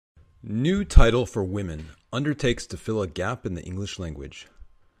New title for women undertakes to fill a gap in the English language.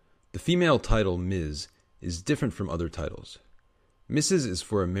 The female title Ms. is different from other titles. Mrs. is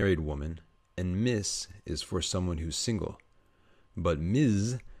for a married woman, and Miss is for someone who's single. But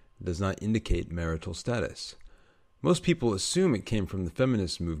Ms. does not indicate marital status. Most people assume it came from the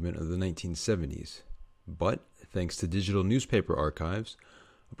feminist movement of the 1970s. But, thanks to digital newspaper archives,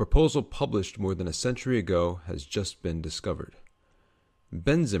 a proposal published more than a century ago has just been discovered.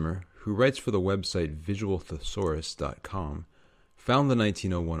 Ben Zimmer, who writes for the website visualthesaurus.com, found the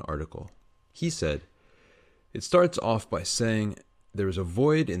 1901 article. He said, "It starts off by saying there is a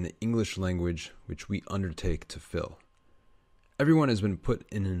void in the English language which we undertake to fill. Everyone has been put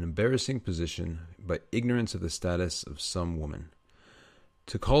in an embarrassing position by ignorance of the status of some woman.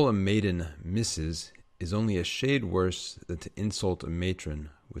 To call a maiden Mrs. is only a shade worse than to insult a matron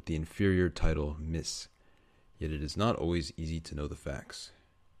with the inferior title Miss. Yet it is not always easy to know the facts."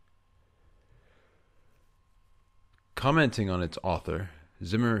 Commenting on its author,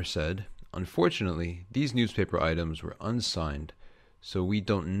 Zimmer said, "Unfortunately, these newspaper items were unsigned, so we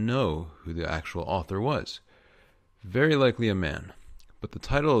don't know who the actual author was. Very likely a man, but the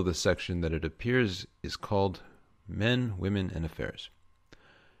title of the section that it appears is called Men, Women, and Affairs."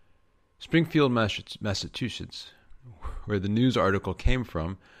 Springfield, Massachusetts, where the news article came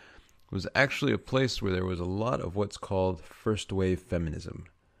from, was actually a place where there was a lot of what's called first-wave feminism.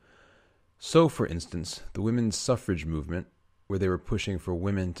 So, for instance, the women's suffrage movement, where they were pushing for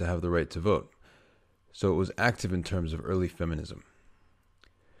women to have the right to vote. So it was active in terms of early feminism.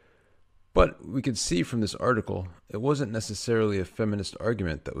 But we could see from this article, it wasn't necessarily a feminist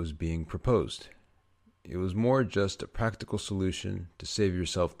argument that was being proposed. It was more just a practical solution to save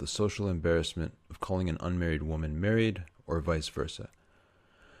yourself the social embarrassment of calling an unmarried woman married, or vice versa.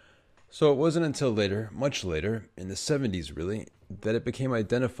 So it wasn't until later, much later, in the 70s really, that it became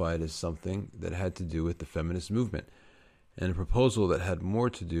identified as something that had to do with the feminist movement, and a proposal that had more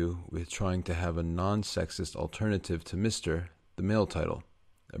to do with trying to have a non-sexist alternative to Mr., the male title,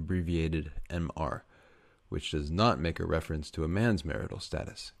 abbreviated MR, which does not make a reference to a man's marital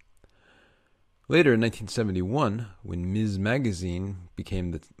status. Later in 1971, when Ms.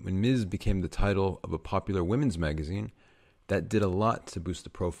 became the title of a popular women's magazine, that did a lot to boost the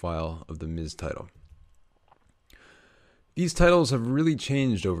profile of the Ms. title. These titles have really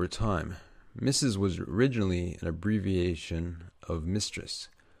changed over time. Mrs. was originally an abbreviation of mistress,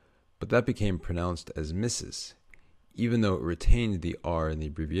 but that became pronounced as Mrs., even though it retained the R in the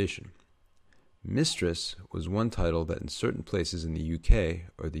abbreviation. Mistress was one title that in certain places in the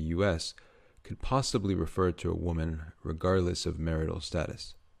UK or the US could possibly refer to a woman regardless of marital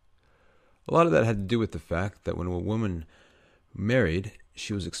status. A lot of that had to do with the fact that when a woman married,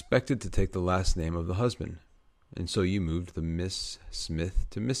 she was expected to take the last name of the husband, and so you moved the Miss Smith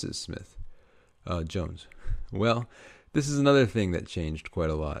to Mrs. Smith. Jones. Well, this is another thing that changed quite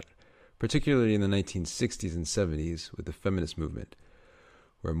a lot, particularly in the 1960s and 70s with the feminist movement,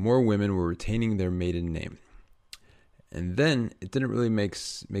 where more women were retaining their maiden name. And then it didn't really make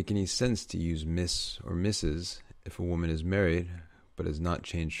any sense to use Miss or Mrs. if a woman is married but has not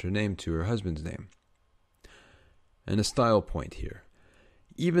changed her name to her husband's name. And a style point here.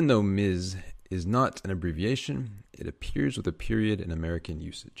 Even though Ms. is not an abbreviation, it appears with a period in American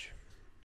usage.